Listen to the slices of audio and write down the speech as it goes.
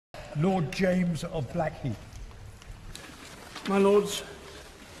Lord James of Blackheath. My Lords,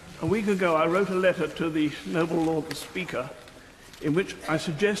 a week ago I wrote a letter to the noble Lord the Speaker in which I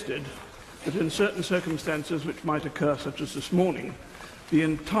suggested that in certain circumstances which might occur, such as this morning, the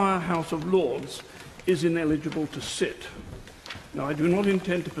entire House of Lords is ineligible to sit. Now, I do not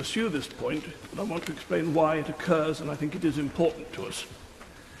intend to pursue this point, but I want to explain why it occurs, and I think it is important to us.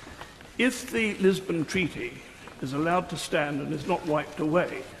 If the Lisbon Treaty is allowed to stand and is not wiped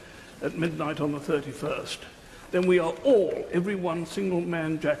away at midnight on the 31st, then we are all, every one single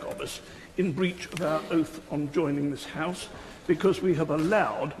man jack of us, in breach of our oath on joining this House, because we have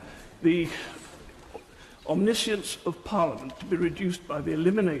allowed the omniscience of Parliament to be reduced by the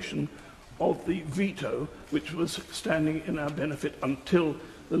elimination of the veto which was standing in our benefit until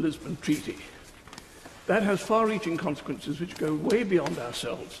the Lisbon Treaty. That has far-reaching consequences which go way beyond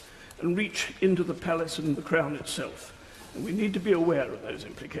ourselves and reach into the palace and the crown itself. And we need to be aware of those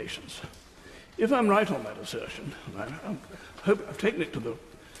implications. If I'm right on that assertion, and I've taken it to the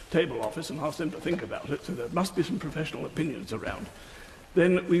Table Office and asked them to think about it, so there must be some professional opinions around,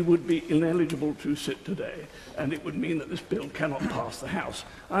 then we would be ineligible to sit today, and it would mean that this bill cannot pass the House.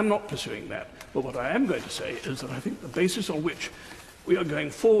 I'm not pursuing that, but what I am going to say is that I think the basis on which we are going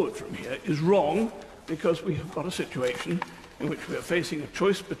forward from here is wrong, because we have got a situation in which we are facing a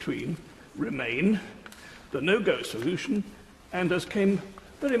choice between Remain, the no-go solution, and, as came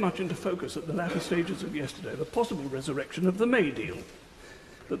very much into focus at the latter stages of yesterday, the possible resurrection of the May deal.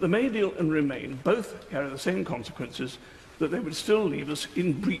 That the May deal and Remain both carry the same consequences, that they would still leave us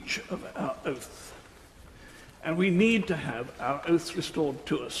in breach of our oath. And we need to have our oaths restored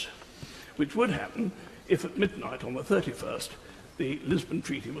to us, which would happen if at midnight on the 31st the Lisbon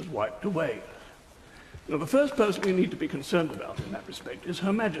Treaty was wiped away. Now, the first person we need to be concerned about in that respect is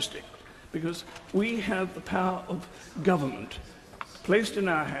Her Majesty, because we have the power of government placed in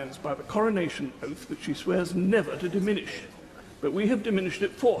our hands by the coronation oath, which she swears never to diminish. But we have diminished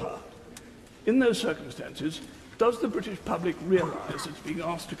it for her. In those circumstances, does the British public realise it's being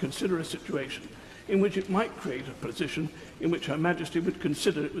asked to consider a situation in which it might create a position in which Her Majesty would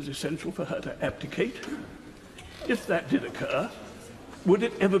consider it was essential for her to abdicate? If that did occur, would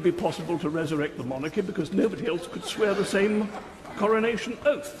it ever be possible to resurrect the monarchy because nobody else could swear the same coronation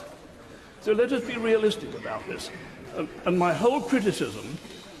oath? So let us be realistic about this. And my whole criticism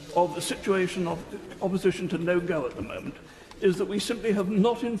of the situation of opposition to no-go at the moment is that we simply have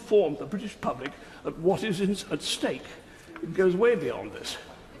not informed the British public of what is at stake. It goes way beyond this.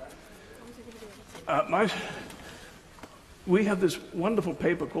 We have this wonderful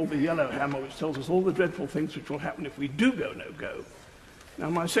paper called The Yellow Hammer, which tells us all the dreadful things which will happen if we do go no-go. Now,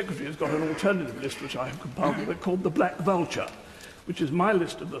 my secretary has got an alternative list which I have compiled called The Black Vulture, which is my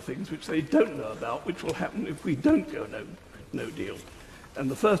list of the things which they don't know about, which will happen if we don't go no deal. And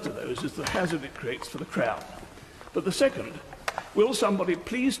the first of those is the hazard it creates for the Crown. But the second, will somebody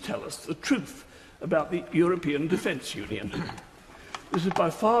please tell us the truth about the European Defence Union? This is by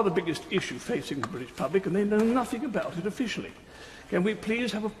far the biggest issue facing the British public, and they know nothing about it officially. Can we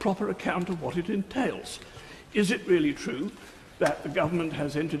please have a proper account of what it entails? Is it really true that the government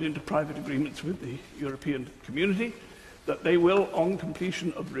has entered into private agreements with the European community, that they will, on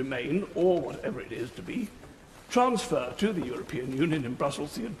completion of Remain, or whatever it is to be, transfer to the European Union in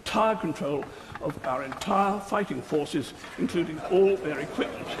Brussels the entire control of our entire fighting forces, including all their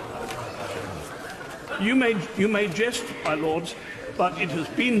equipment? You may jest, my lords, but it has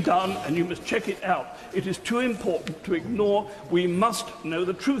been done and you must check it out. It is too important to ignore. We must know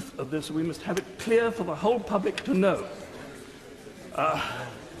the truth of this. We must have it clear for the whole public to know.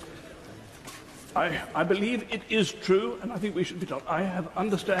 I believe it is true, and I think we should be told. I have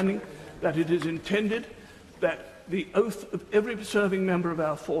understanding that it is intended that the oath of every serving member of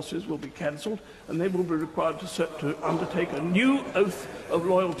our forces will be cancelled, and they will be required to undertake a new oath of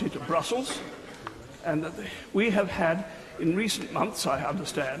loyalty to Brussels, and that we have had, in recent months, I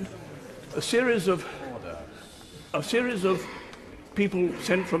understand, a series of people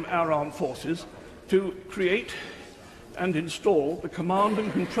sent from our armed forces to create and install the command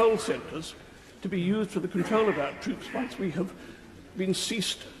and control centres to be used for the control of our troops once we have been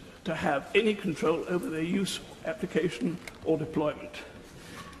ceased to have any control over their use, application or deployment.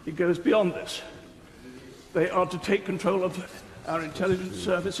 It goes beyond this. They are to take control of our intelligence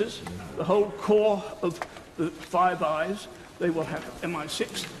services, the whole core of the Five Eyes. They will have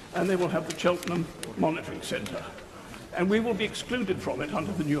MI6 and they will have the Cheltenham Monitoring Centre. And we will be excluded from it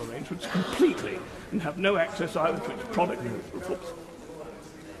under the new arrangements completely and have no access either to its product or reports.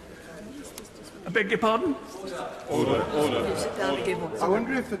 I beg your pardon? Order. I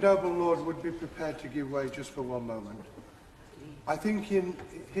wonder if the noble lord would be prepared to give way just for one moment. I think in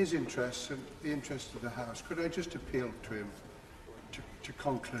his interests and the interests of the House, could I just appeal to him to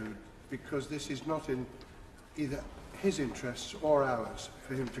conclude, because this is not in either his interests or ours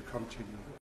for him to continue.